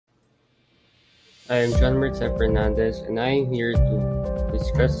I am John Mertze Fernandez, and I am here to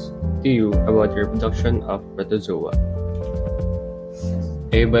discuss to you about the reproduction of protozoa,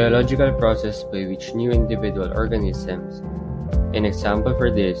 a biological process by which new individual organisms. An example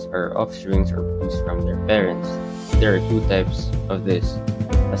for this are offsprings are produced from their parents. There are two types of this,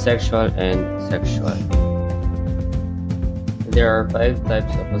 asexual and sexual. There are 5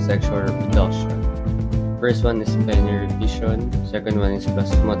 types of asexual reproduction. First one is binary fission, second one is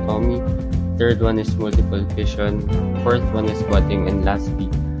plasmatomy, third one is multiple fission, fourth one is budding, and lastly,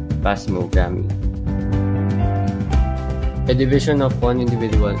 plasmogamy. A division of one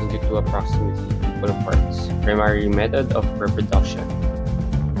individual into two approximately equal parts, primary method of reproduction.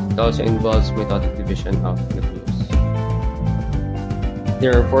 It also involves mitotic division of nucleus.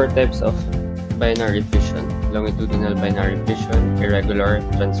 There are 4 types of binary fission: longitudinal binary fission, irregular,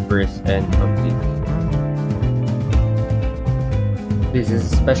 transverse, and oblique. This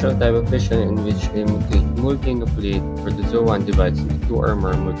is a special type of fission in which a multinucleate protozoan divides into 2 or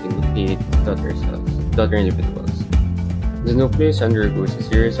more multinucleate daughter individuals. The nucleus undergoes a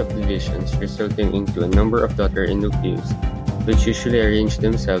series of divisions resulting into a number of daughter nucleus, which usually arrange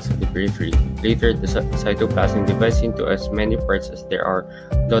themselves at the periphery. Later, the cytoplasm divides into as many parts as there are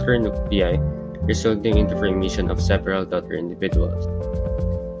daughter nuclei, resulting into formation of several daughter individuals.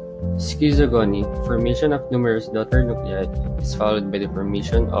 Schizogony, formation of numerous daughter nuclei, is followed by the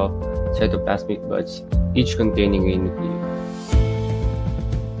formation of cytoplasmic buds, each containing a nucleus.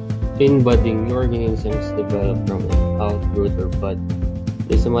 In budding, new organisms develop from an outgrowth or bud.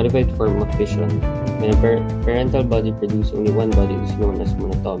 It is a modified form of fission. When a parental body produces only one bud, it is known as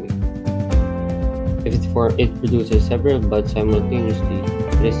monatomic. If it produces several buds simultaneously,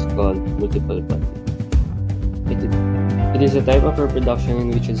 it is called multiple bud. It is a type of reproduction in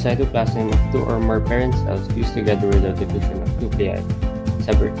which the cytoplasm of 2 or more parent cells fuse together without division of nuclei.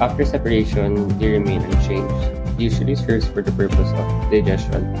 After separation, they remain unchanged. It usually serves for the purpose of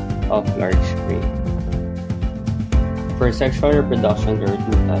digestion of large prey. For sexual reproduction, there are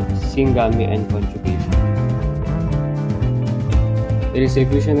 2 types: syngamy and conjugation. It is a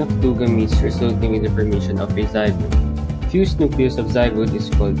fusion of 2 gametes resulting in the formation of a zygote. Fused nucleus of zygote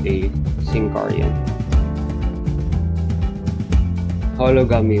is called a synkaryon.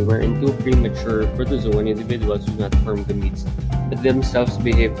 Hologamy, wherein 2 premature protozoan individuals do not form gametes, but themselves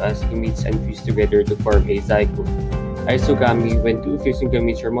behave as gametes and fuse together to form a zygote. Isogamy, when 2 fusing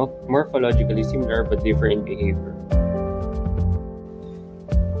gametes are morphologically similar but differ in behavior.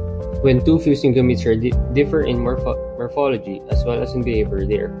 When 2 fusing gametes differ in morphology as well as in behavior,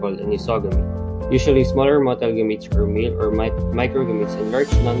 they are called anisogamy. Usually, smaller motile gametes are male or microgametes, and large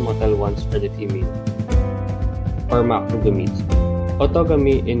non-motile ones are the female or macrogametes.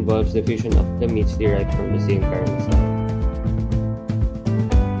 Autogamy involves the fusion of gametes derived from the same parent cell.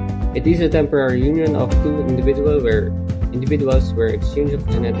 It is a temporary union of 2 individuals where exchange of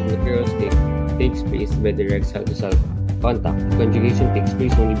genetic materials takes place by direct cell-to-cell contact. Conjugation takes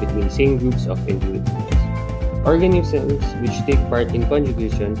place only between same groups of individuals. Organisms which take part in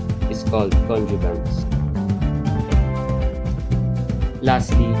conjugation is called conjugants.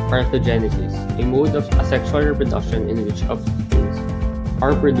 Lastly, parthenogenesis, a mode of asexual reproduction in which offspring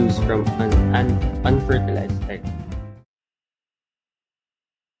are produced from an unfertilized egg.